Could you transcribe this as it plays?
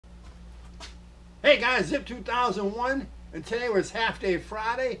Hey guys, Zip 2001, and today was Half Day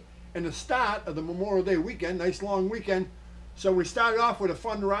Friday and the start of the Memorial Day weekend, nice long weekend. So we started off with a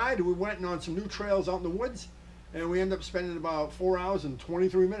fun ride. We went on some new trails out in the woods, and we ended up spending about 4 hours and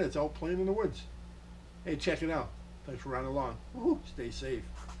 23 minutes out playing in the woods. Hey, check it out. Thanks for riding along. Woo-hoo. Stay safe.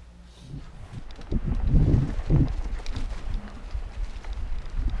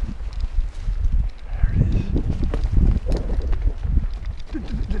 There it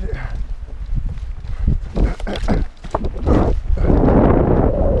is.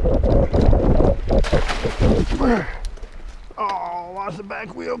 Oh, lost the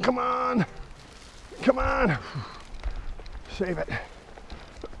back wheel. Come on. Come on. Save it.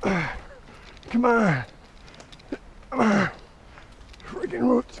 Come on. Come on. Freaking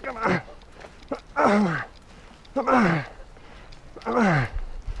roots. Come on. Come on. Come on. Come on.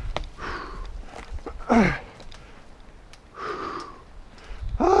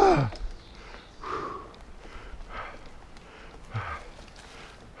 Ah.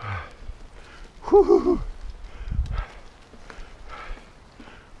 Whew.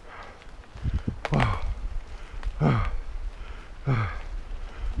 Wow.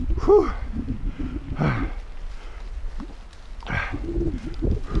 Whew.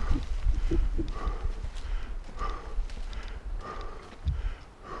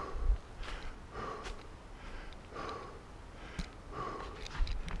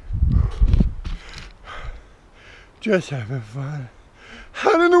 Just having fun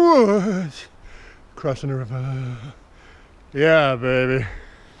out in the woods, crossing the river. Yeah, baby.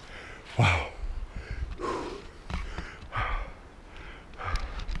 Wow.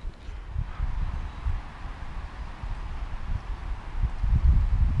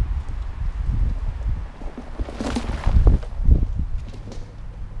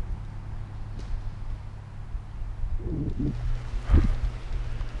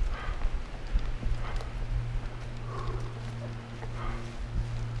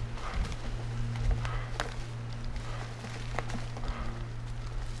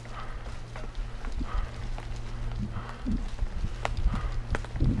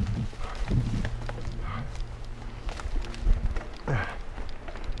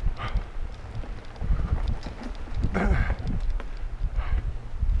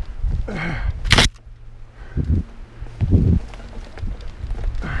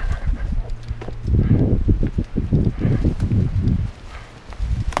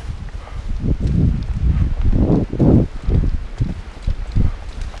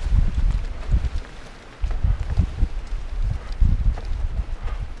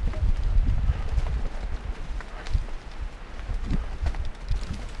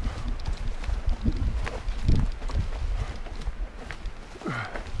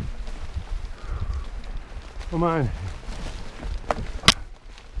 Come on.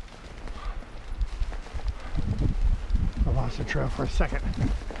 I lost the trail for a second.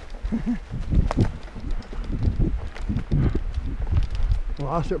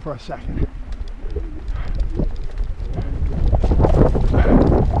 Lost it for a second.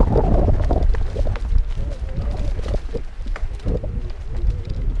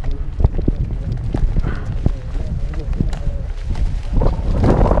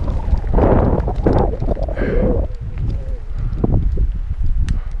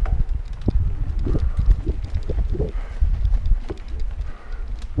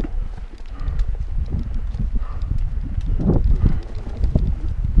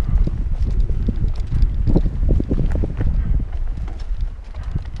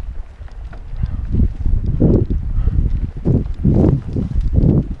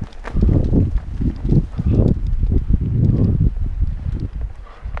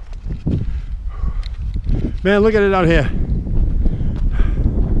 Man, look at it out here.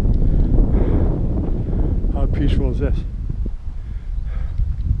 How peaceful is this?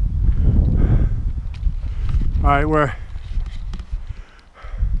 All right, we're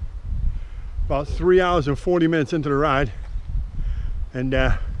about 3 hours and 40 minutes into the ride, and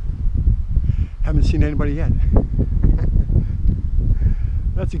haven't seen anybody yet.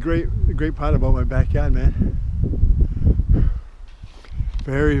 That's a great part about my backyard, man.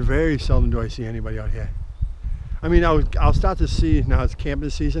 Very, very seldom do I see anybody out here. I mean, I'll start to see, now it's camping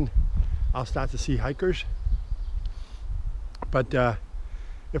season, I'll start to see hikers. But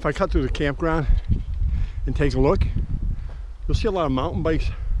if I cut through the campground and take a look, you'll see a lot of mountain bikes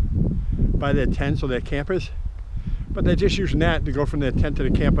by their tents or their campers. But they're just using that to go from their tent to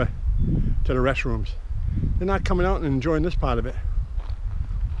the camper to the restrooms. They're not coming out and enjoying this part of it.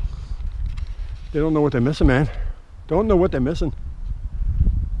 They don't know what they're missing, man. Don't know what they're missing.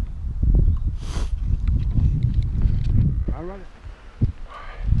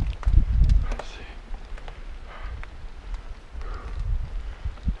 Let's see.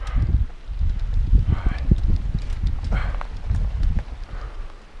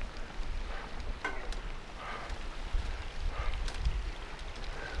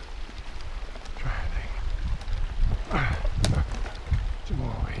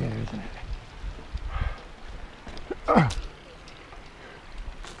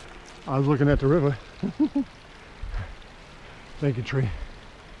 I was looking at the river. Thank you, tree.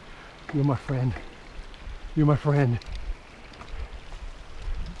 You're my friend. You're my friend.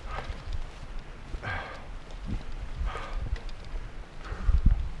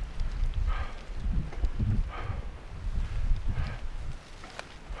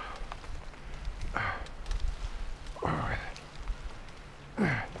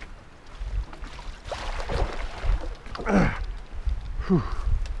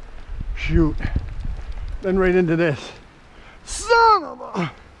 Shoot. Then right into this. Son of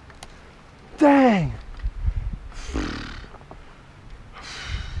a... Dang.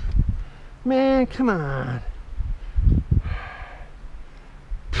 Man, come on.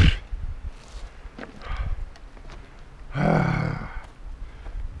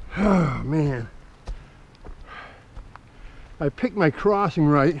 Oh, man. I picked my crossing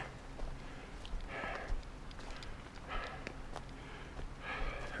right.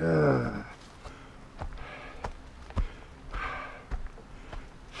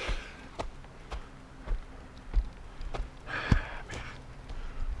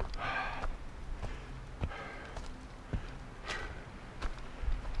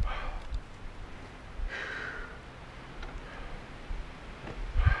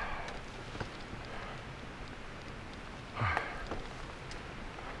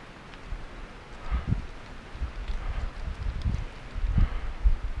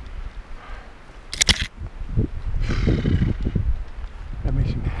 That makes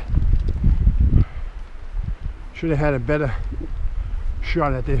me mad. Should have had a better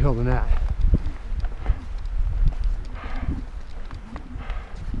shot at the hill than that.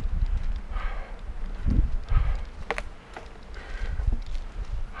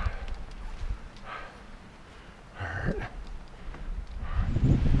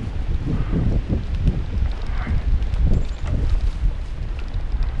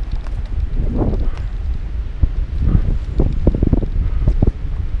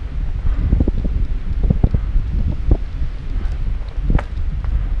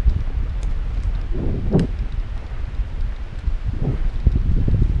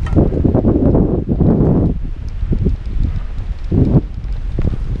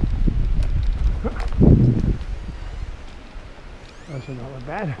 That's not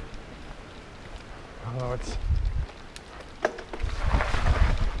bad. Although it's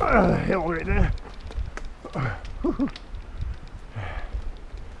the hill right there.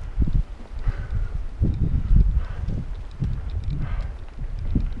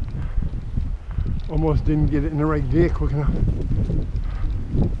 Almost didn't get it in the right gear quick enough.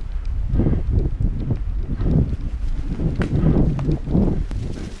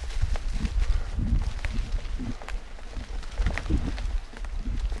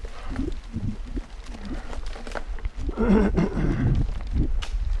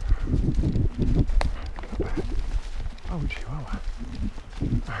 Oh, Chihuahua.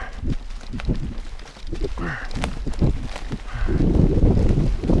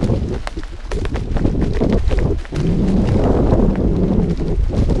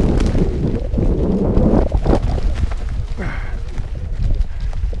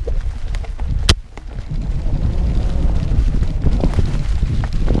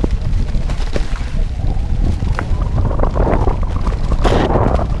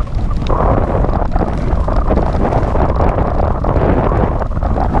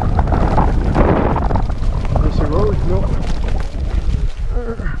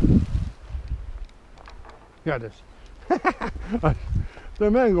 Got this. The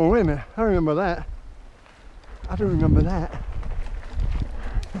man going, wait a minute, I remember that. I don't remember that.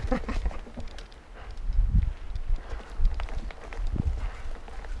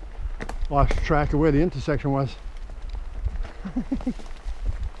 Lost track of where the intersection was.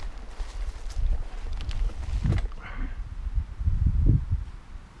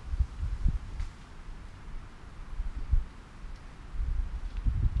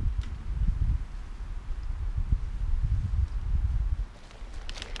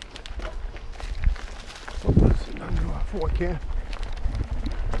 Fork here.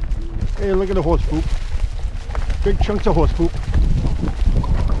 Hey, look at the horse poop. Big chunks of horse poop.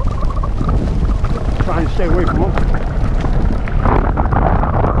 Trying to stay away from them.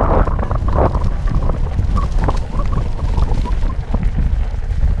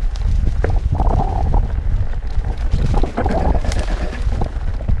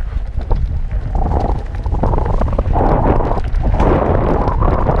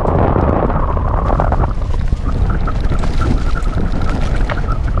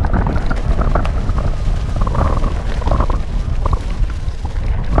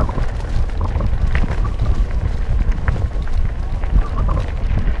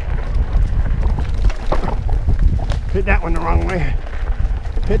 Hit that one the wrong way.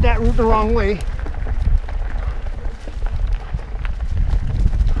 Hit that route the wrong way.